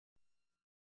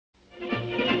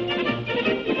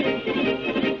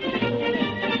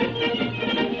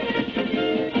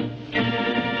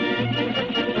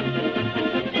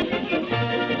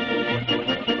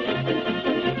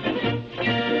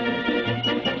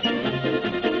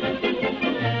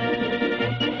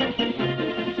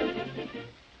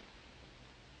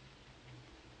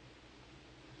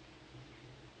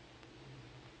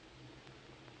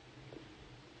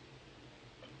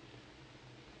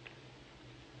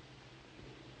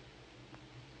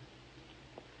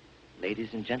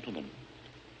Ladies and gentlemen,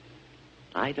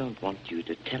 I don't want you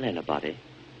to tell anybody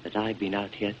that I've been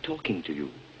out here talking to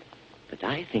you. But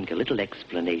I think a little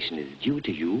explanation is due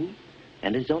to you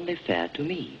and is only fair to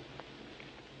me.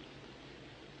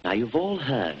 Now, you've all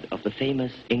heard of the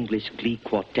famous English Glee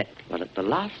Quartet. Well, at the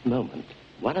last moment,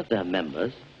 one of their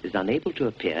members is unable to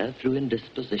appear through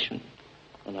indisposition.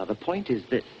 Well, now, the point is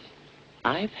this.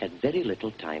 I've had very little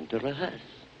time to rehearse.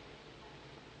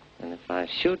 And if I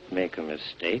should make a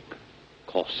mistake, of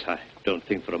course, I don't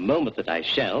think for a moment that I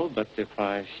shall, but if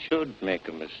I should make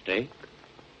a mistake,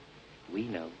 we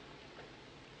know.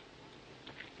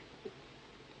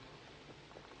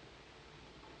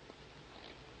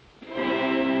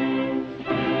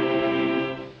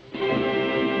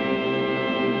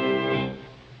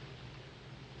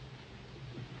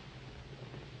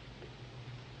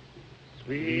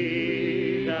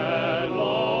 Sweet and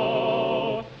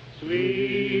low,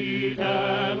 sweet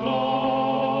and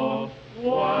low,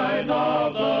 wine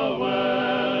of the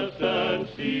western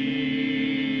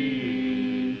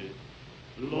seas.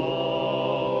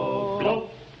 Blow, blow,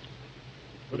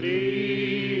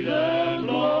 breathe and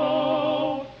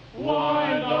blow,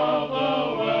 wine of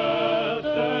the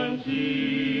western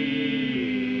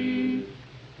seas.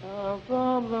 Come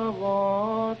from the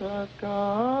waters,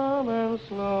 come and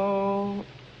slow.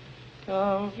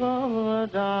 Come from the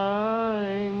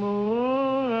dying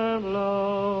moon and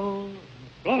blow.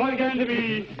 Blow again to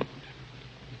me.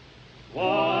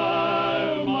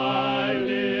 While my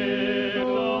little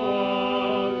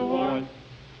one,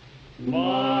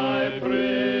 my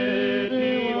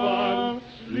pretty one,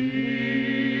 sleeps.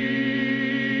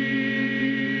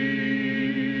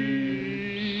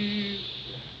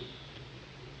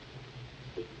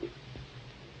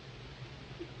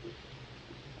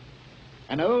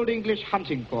 An old English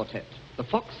hunting quartet. The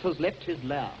fox has left his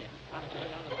lair.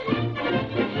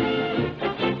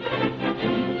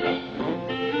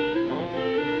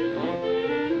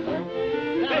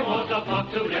 There was a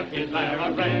fox who left his lair, a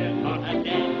red fox, a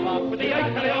dead fox, with the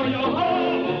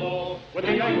yo-yo-ho, with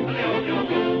the yo-yo-ho.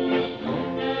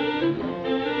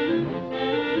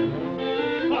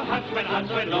 The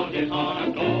huntsman loaded his horn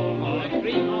and gold horn, a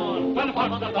green horn. Well, the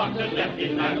fox has left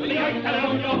his lair, with the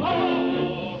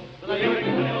yo-yo-ho. The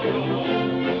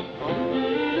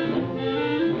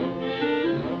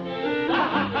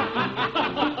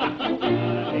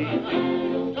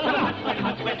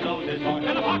huntsman loaded his horn,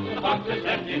 and the fox has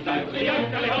left his lair, with the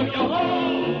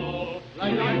yo-yo-ho. The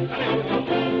yo-yo-ho.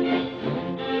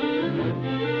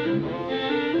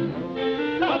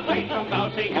 The face from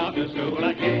bouncing out the stool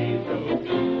again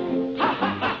through. Ha ha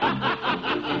ha ha ha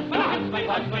ha! The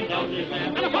huntsman loaded his lair,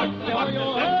 and the fox has left his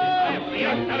lair, with the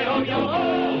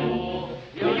yo-yo-ho.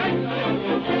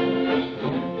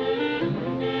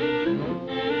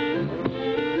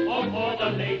 Oh, for the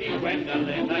lady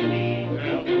Gwendolyn, the mean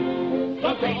girl,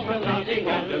 the face was dancing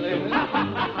on the loo. Ha ha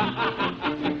ha ha ha ha!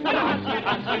 And the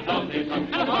huntsman told his son,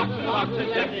 and the fox has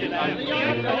left his life. The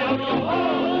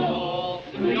yo-yo-ho,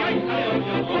 the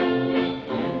yo-yo-ho.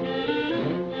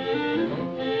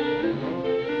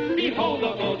 Behold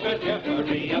the vulture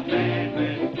Jeffrey of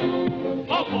Batman.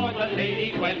 Oh, for the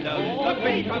lady Gwendolyn, the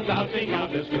face was bouncing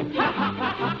out the stool. Ha ha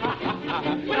ha ha ha ha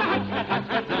ha! With the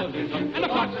huntsman told his son, and the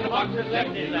fox has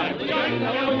left his life. The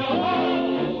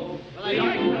yo-yo-ho, the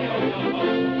yo-yo-ho.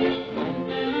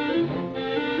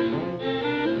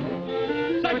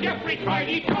 Sir Geoffrey cried,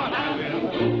 he thought I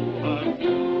will do.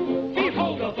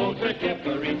 Behold the vulture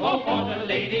Jeffrey, oh, for the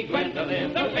lady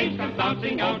Gwendolyn, the face comes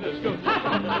bouncing out the stool. Ha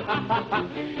ha ha ha ha!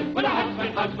 With the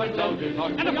huntsman told his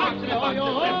horn, and the fox has left his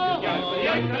life. The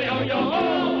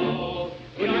yo-yo-ho,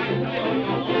 the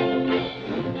yo-yo-ho.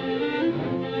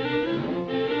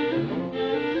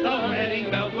 The wedding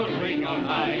bells will ring on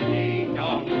high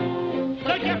ding-dong.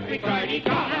 Sir Geoffrey cried, he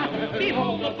got.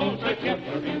 Behold the vulture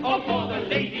Jeffrey, oh, for the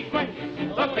lady Gwendolyn,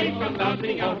 the face comes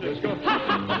bouncing out the school. Ha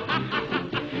ha ha ha ha!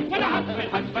 When the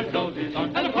huntsman blows his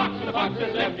horn, and the fox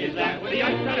has left his lair, with the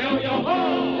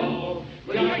yo-yo-ho,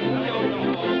 with the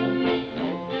yo-yo-ho.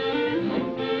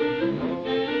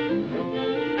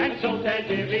 And so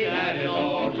tentatively that is all.